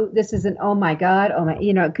a hoot. This is an oh my God. Oh my,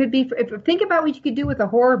 it could be, think about what you could do with a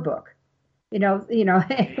horror book. Person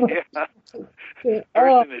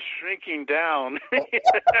is shrinking down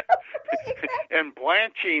and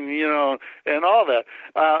blanching, and all that.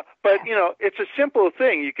 But it's a simple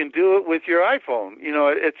thing. You can do it with your iPhone.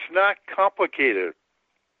 It's not complicated.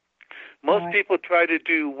 Most people try to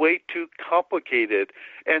do way too complicated,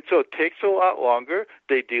 and so it takes a lot longer.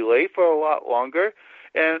 They delay for a lot longer,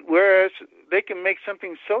 and whereas they can make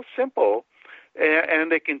something so simple,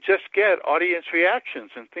 and they can just get audience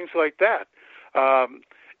reactions and things like that.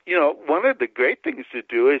 One of the great things to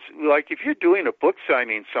do is, like, if you're doing a book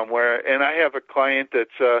signing somewhere, and I have a client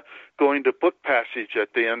that's going to Book Passage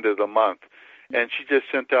at the end of the month, and she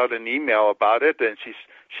just sent out an email about it, and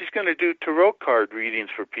she's going to do tarot card readings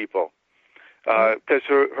for people, because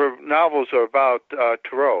her novels are about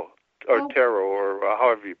tarot, or tarot, or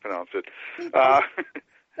however you pronounce it.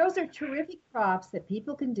 Those are terrific props that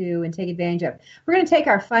people can do and take advantage of. We're going to take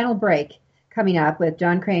our final break coming up with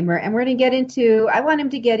John Kramer, and we're going to get into, I want him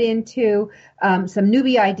to get into some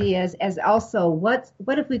newbie ideas, as also what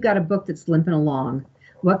if we've got a book that's limping along?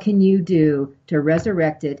 What can you do to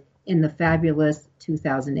resurrect it in the fabulous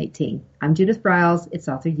 2018? I'm Judith Briles. It's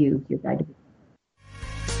AuthorU, your guide to book.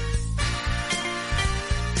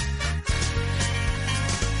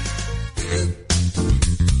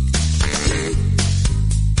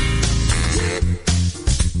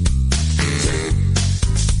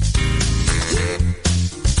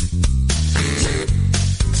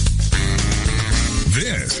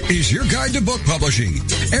 Is your guide to book publishing.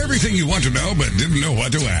 Everything you want to know but didn't know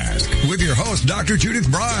what to ask. With your host, Dr. Judith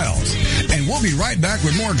Briles. And we'll be right back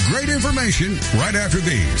with more great information right after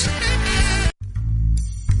these.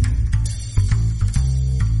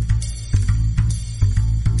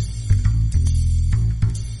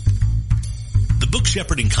 The book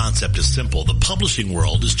shepherding concept is simple. The publishing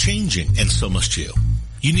world is changing, and so must you.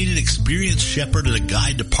 You need an experienced shepherd and a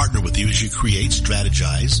guide to partner with you as you create,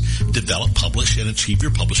 strategize, develop, publish, and achieve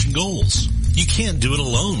your publishing goals. You can't do it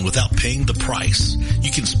alone without paying the price.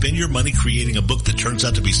 You can spend your money creating a book that turns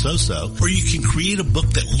out to be so-so, or you can create a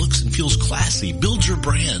book that looks and feels classy, builds your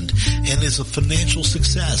brand, and is a financial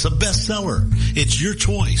success, a bestseller. It's your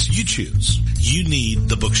choice. You choose. You need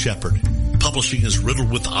the book shepherd. Publishing is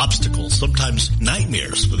riddled with obstacles, sometimes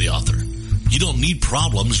nightmares for the author. You don't need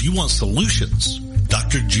problems. You want solutions.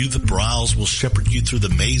 Dr. Judith Briles will shepherd you through the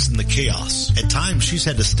maze and the chaos. At times, she's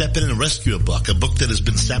had to step in and rescue a book that has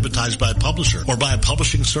been sabotaged by a publisher or by a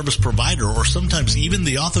publishing service provider, or sometimes even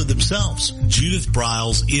the author themselves. Judith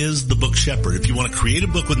Briles is the book shepherd if you want to create a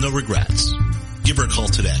book with no regrets. Give her a call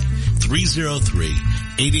today.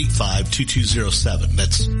 303-885-2207.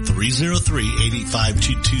 That's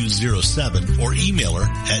 303-885-2207, or email her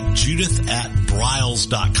at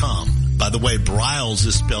judith@briles.com. By the way, Briles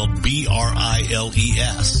is spelled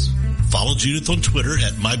B-R-I-L-E-S. Follow Judith on Twitter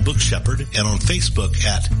at My Book Shepherd and on Facebook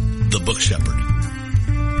at The Book Shepherd.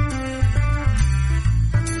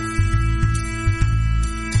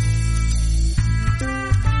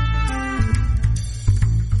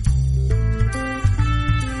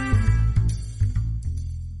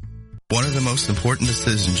 One of the most important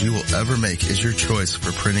decisions you will ever make is your choice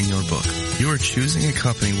for printing your book. You are choosing a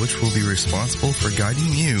company which will be responsible for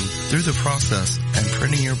guiding you through the process and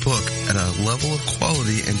printing your book at a level of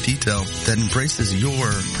quality and detail that embraces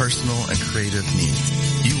your personal and creative needs.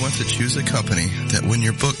 You want to choose a company that when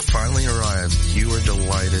your book finally arrives, you are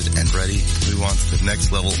delighted and ready to move on to the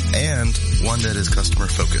next level, and one that is customer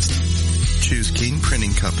focused. Choose King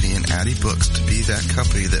Printing Company and Addy Books to be that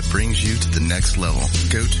company that brings you to the next level.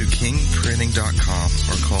 Go to kingprinting.com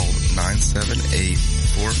or call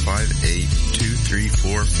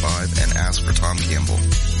 978-458-2345 and ask for Tom Campbell.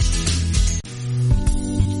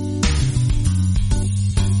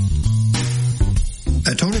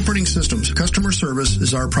 At Total Printing Systems, customer service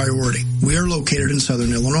is our priority. We are located in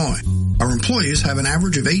Southern Illinois. Our employees have an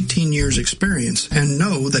average of 18 years experience and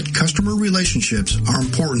know that customer relationships are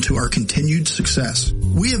important to our continued success.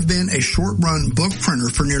 We have been a short-run book printer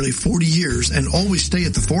for nearly 40 years and always stay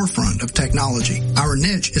at the forefront of technology. Our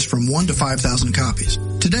niche is from 1 to 5,000 copies.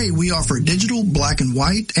 Today, we offer digital, black and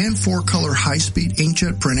white, and 4-color high-speed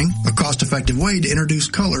inkjet printing, a cost-effective way to introduce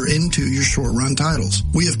color into your short-run titles.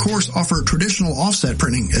 We, of course, offer traditional offset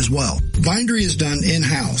printing as well. Bindery is done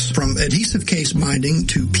in-house, from adhesive case binding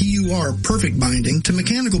to PUR perfect binding to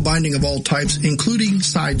mechanical binding of all types, including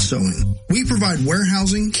side sewing. We provide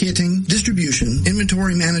warehousing, kitting, distribution,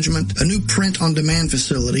 inventory management, a new print-on-demand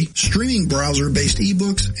facility, streaming browser-based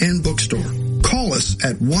ebooks, and bookstore. Call us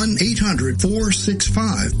at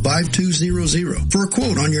 1-800-465-5200 for a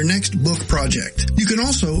quote on your next book project. You can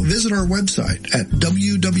also visit our website at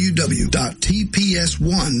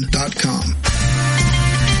www.tps1.com.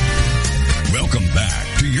 Welcome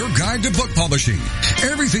back to your guide to book publishing.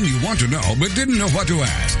 Everything you want to know but didn't know what to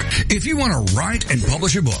ask. If you want to write and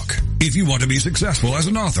publish a book, if you want to be successful as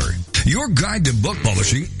an author, your guide to book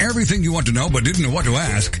publishing, everything you want to know but didn't know what to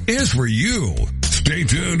ask, is for you. Stay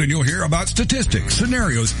tuned and you'll hear about statistics,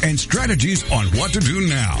 scenarios, and strategies on what to do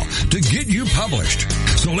now to get you published.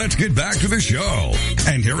 So let's get back to the show.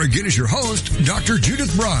 And here again is your host, Dr.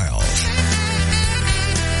 Judith Briles.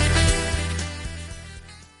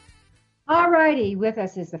 All righty, with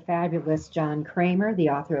us is the fabulous John Kramer,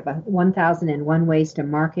 the author of 1001 Ways to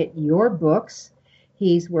Market Your Books.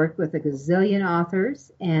 He's worked with a gazillion authors,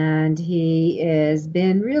 and he has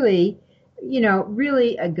been really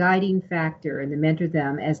a guiding factor and to mentor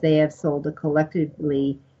them as they have sold a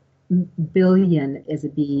collectively billion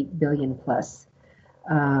plus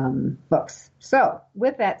books. So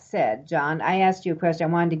with that said, John, I asked you a question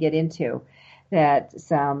I wanted to get into. That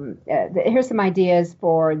here's some ideas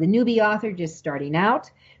for the newbie author just starting out.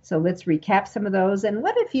 So let's recap some of those. And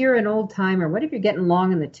what if you're an old timer? What if you're getting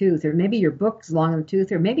long in the tooth, or maybe your book's long in the tooth,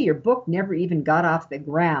 or maybe your book never even got off the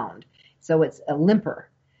ground, so it's a limper?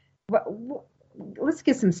 Let's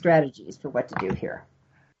get some strategies for what to do here.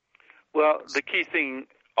 Well, the key thing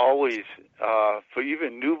always for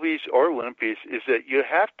even newbies or limpies is that you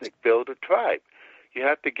have to build a tribe. You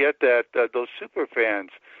have to get those super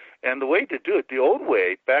fans. And the way to do it, the old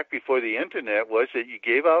way, back before the Internet, was that you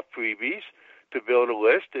gave out freebies to build a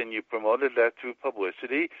list, and you promoted that through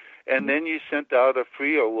publicity, and then you sent out a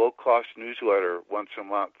free or low-cost newsletter once a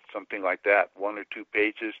month, something like that, 1 or 2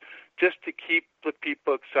 pages, just to keep the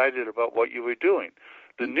people excited about what you were doing.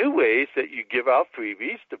 The new way is that you give out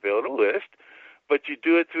freebies to build a list, but you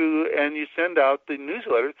do it and you send out the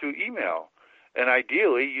newsletter through email. And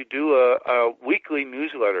ideally, you do a weekly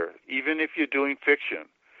newsletter, even if you're doing fiction.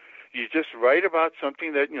 You just write about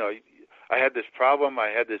something that, I had this problem,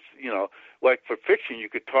 like for fiction, you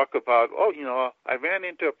could talk about, I ran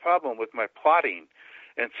into a problem with my plotting,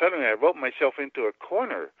 and suddenly I wrote myself into a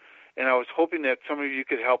corner, and I was hoping that some of you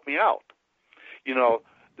could help me out.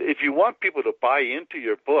 If you want people to buy into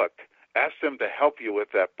your book, ask them to help you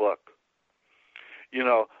with that book.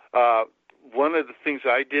 One of the things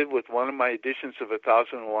I did with one of my editions of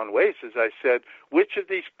 1001 Ways is I said, which of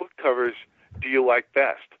these book covers do you like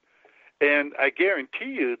best? And I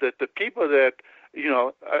guarantee you that the people that,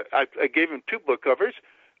 I gave them 2 book covers,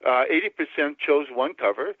 80% chose one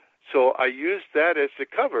cover, so I used that as the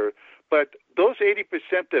cover. But those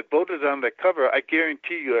 80% that voted on the cover, I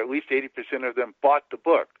guarantee you at least 80% of them bought the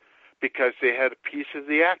book because they had a piece of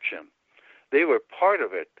the action. They were part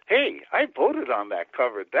of it. Hey, I voted on that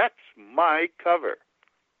cover. That's my cover.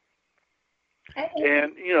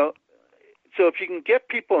 And, so if you can get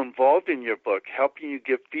people involved in your book, helping you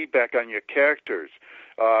give feedback on your characters,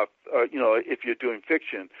 if you're doing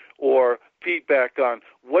fiction, or feedback on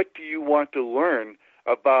what do you want to learn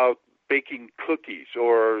about baking cookies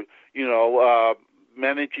or,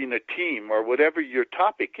 managing a team or whatever your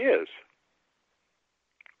topic is.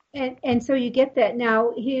 And so you get that.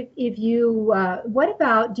 Now, if you, what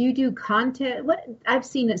about, do you do content? I've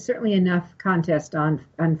seen it certainly enough contest on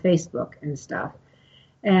Facebook and stuff.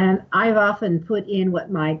 And I've often put in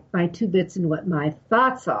what my 2 bits and what my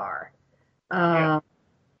thoughts are.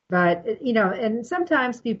 But, and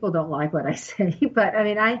sometimes people don't like what I say. But I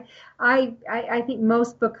mean, I think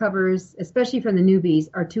most book covers, especially for the newbies,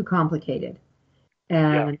 are too complicated.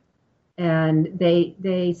 And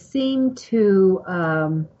they seem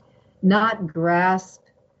to not grasp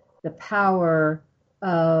the power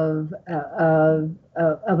of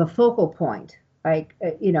a focal point. Like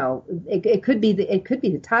it could be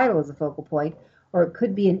the title as a focal point, or it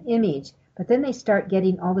could be an image. But then they start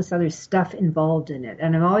getting all this other stuff involved in it,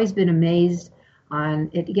 and I've always been amazed on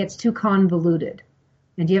it gets too convoluted.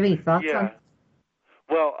 And do you have any thoughts on that?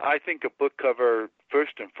 Well, I think a book cover,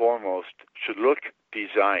 first and foremost, should look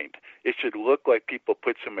designed. It should look like people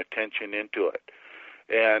put some attention into it.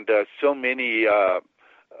 And so many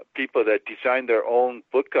people that design their own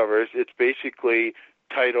book covers, it's basically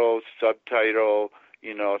title, subtitle,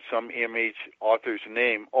 some image, author's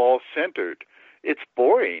name, all centered. It's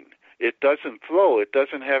boring. It doesn't flow. It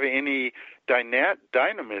doesn't have any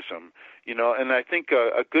dynamism, and I think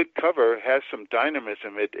a good cover has some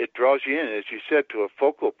dynamism. It draws you in, as you said, to a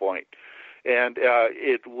focal point, and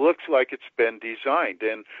it looks like it's been designed.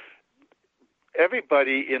 And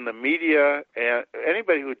everybody in the media and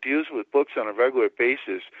anybody who deals with books on a regular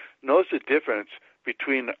basis knows the difference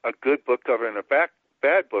between a good book cover and a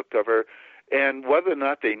bad book cover, and whether or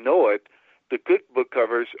not they know it, the good book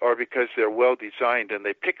covers are because they're well designed and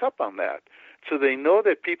they pick up on that. So they know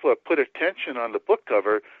that people have put attention on the book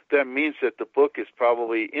cover. That means that the book is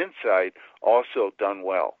probably inside also done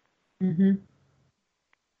well. Mm-hmm.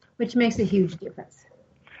 Which makes a huge difference.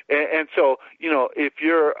 And so, if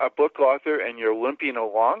you're a book author and you're limping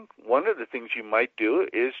along, one of the things you might do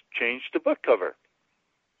is change the book cover.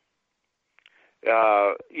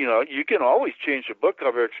 You can always change the book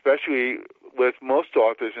cover, especially with most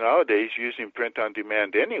authors nowadays using print on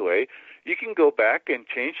demand anyway. You can go back and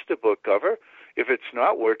change the book cover. If it's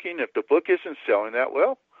not working, if the book isn't selling that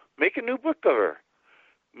well, make a new book cover.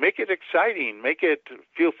 Make it exciting. Make it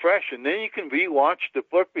feel fresh. And then you can relaunch the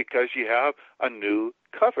book because you have a new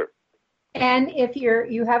cover. And if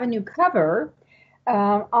you have a new cover,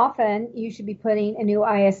 often you should be putting a new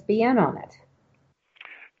ISBN on it.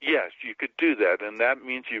 Yes, you could do that, and that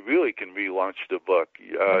means you really can relaunch the book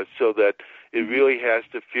so that it really has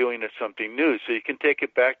the feeling of something new. So you can take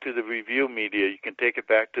it back to the review media. You can take it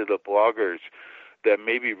back to the bloggers that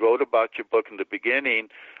maybe wrote about your book in the beginning,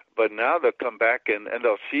 but now they'll come back and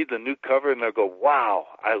they'll see the new cover and they'll go, wow,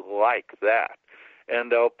 I like that.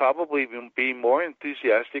 And they'll probably be more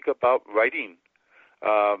enthusiastic about writing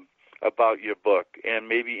about your book and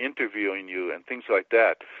maybe interviewing you and things like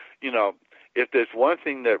that. If there's one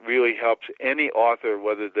thing that really helps any author,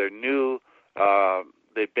 whether they're new,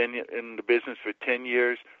 they've been in the business for 10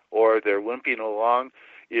 years, or they're limping along,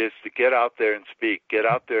 is to get out there and speak, get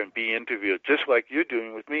out there and be interviewed, just like you're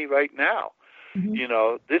doing with me right now.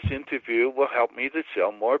 Mm-hmm. This interview will help me to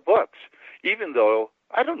sell more books, even though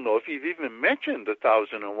I don't know if you've even mentioned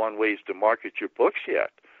 1,001 ways to market your books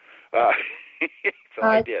yet. So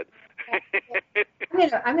I did.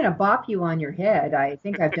 I'm gonna bop you on your head. I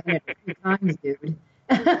think I've done it a few times, dude.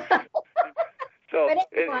 So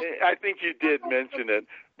anyway, I think you did mention it,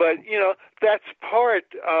 but that's part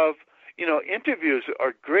of interviews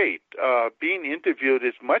are great. Being interviewed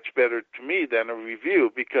is much better to me than a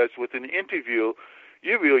review, because with an interview,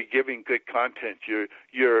 you're really giving good content.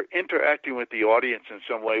 You're interacting with the audience in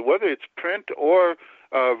some way, whether it's print or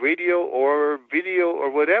radio or video or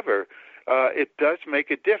whatever. It does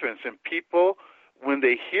make a difference. And people, when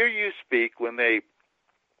they hear you speak, when they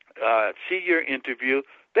see your interview,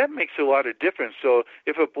 that makes a lot of difference. So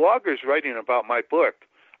if a blogger is writing about my book,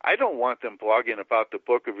 I don't want them blogging about the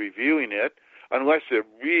book or reviewing it unless they're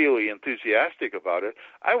really enthusiastic about it.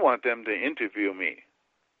 I want them to interview me.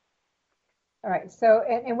 All right. So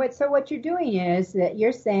what you're doing is that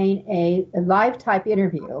you're saying a live type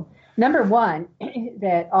interview. Number one,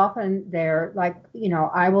 that often they're like,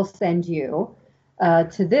 I will send you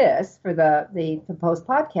to this for the post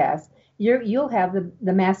podcast. You'll have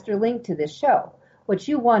the master link to this show. What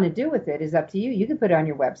you want to do with it is up to you. You could put it on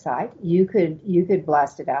your website. You could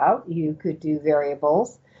blast it out. You could do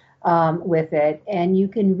variables with it, and you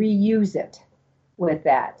can reuse it with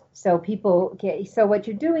that. So so what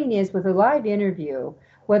you're doing is with a live interview,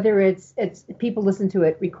 whether it's people listen to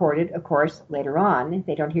it recorded, of course, later on, if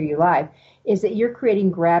they don't hear you live, is that you're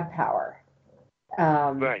creating grab power.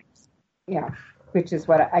 Right. Yeah, which is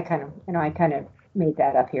what I kind of made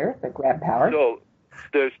that up here, the grab power. So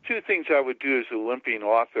there's two things I would do as a limping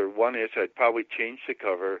author. One is I'd probably change the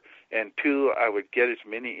cover, and two, I would get as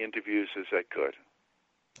many interviews as I could.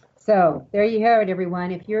 So there you have it,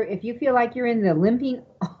 everyone. If you feel like you're in the limping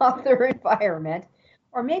author environment,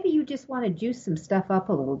 or maybe you just want to juice some stuff up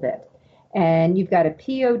a little bit, and you've got a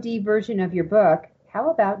POD version of your book, how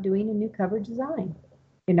about doing a new cover design?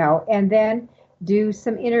 And then do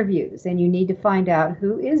some interviews, and you need to find out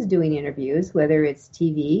who is doing interviews, whether it's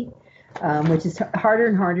TV, which is harder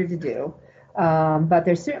and harder to do. But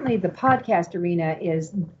there's certainly the podcast arena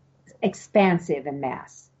is expansive and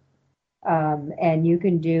mass. And you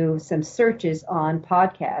can do some searches on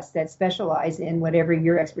podcasts that specialize in whatever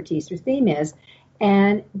your expertise or theme is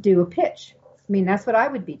and do a pitch. I mean, that's what I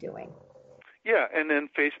would be doing. Yeah, and then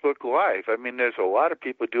Facebook Live. I mean, there's a lot of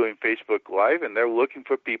people doing Facebook Live, and they're looking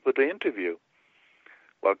for people to interview.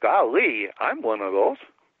 Well, golly, I'm one of those.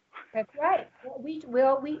 That's right. We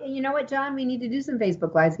you know what, John? We need to do some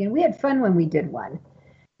Facebook Lives again. We had fun when we did one.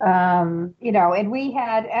 And we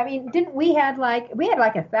had, we had like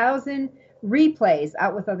 1,000 replays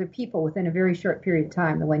out with other people within a very short period of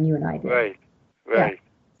time, the one you and I did. Right. Yeah.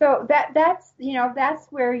 So that's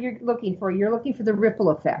where you're looking for. You're looking for the ripple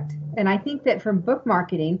effect. And I think that from book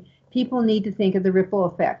marketing, people need to think of the ripple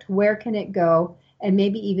effect. Where can it go? And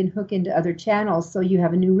maybe even hook into other channels so you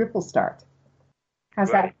have a new ripple start. How's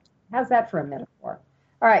that for a metaphor?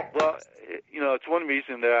 All right. Well, it's one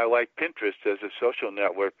reason that I like Pinterest as a social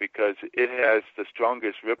network, because it has the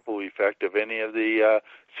strongest ripple effect of any of the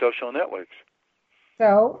social networks.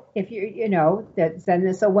 So if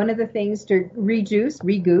so one of the things to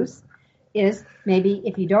regoose is maybe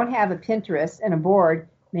if you don't have a Pinterest and a board,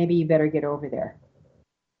 maybe you better get over there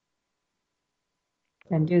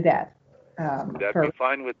and do that. That'd be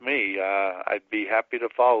fine with me. I'd be happy to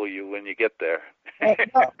follow you when you get there.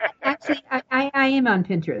 Well, actually, I am on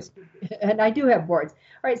Pinterest, and I do have boards.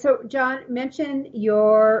 All right, so John, mention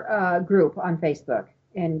your group on Facebook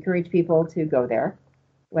and encourage people to go there.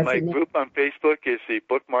 My group on Facebook is the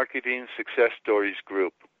Book Marketing Success Stories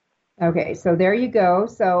group. Okay, so there you go.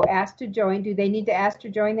 So ask to join. Do they need to ask to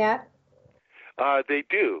join that? They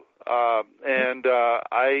do, and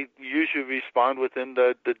I usually respond within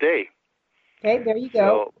the day. Okay, there you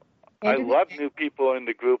go. So I love new people in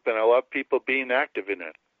the group, and I love people being active in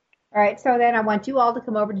it. All right, so then I want you all to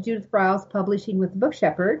come over to Judith Briles Publishing with the Book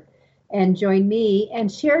Shepherd and join me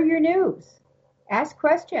and share your news. Ask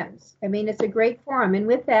questions. I mean, it's a great forum. And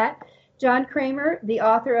with that, John Kramer, the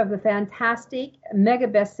author of the fantastic mega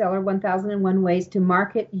bestseller, 1001 Ways to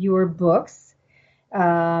Market Your Books,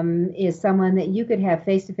 is someone that you could have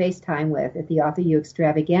face-to-face time with at the AuthorU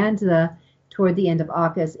extravaganza toward the end of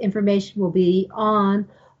August. Information will be on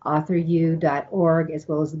AuthorU.org as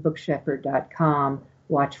well as thebookshepherd.com.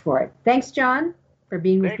 Watch for it. Thanks, John, for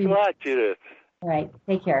being with me. Thanks a lot, Judith. All right.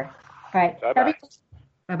 Take care. All right. Bye-bye.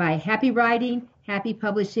 Bye-bye. Happy writing. Happy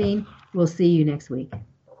publishing. We'll see you next week.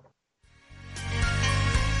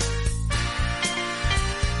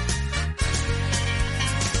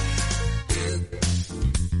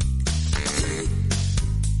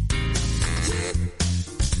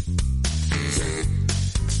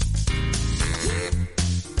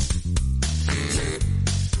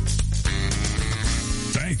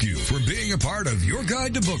 Thank you for being a part of Your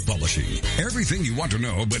Guide to Book Publishing. Everything you want to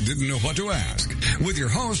know but didn't know what to ask. With your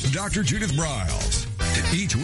host, Dr. Judith Briles. Each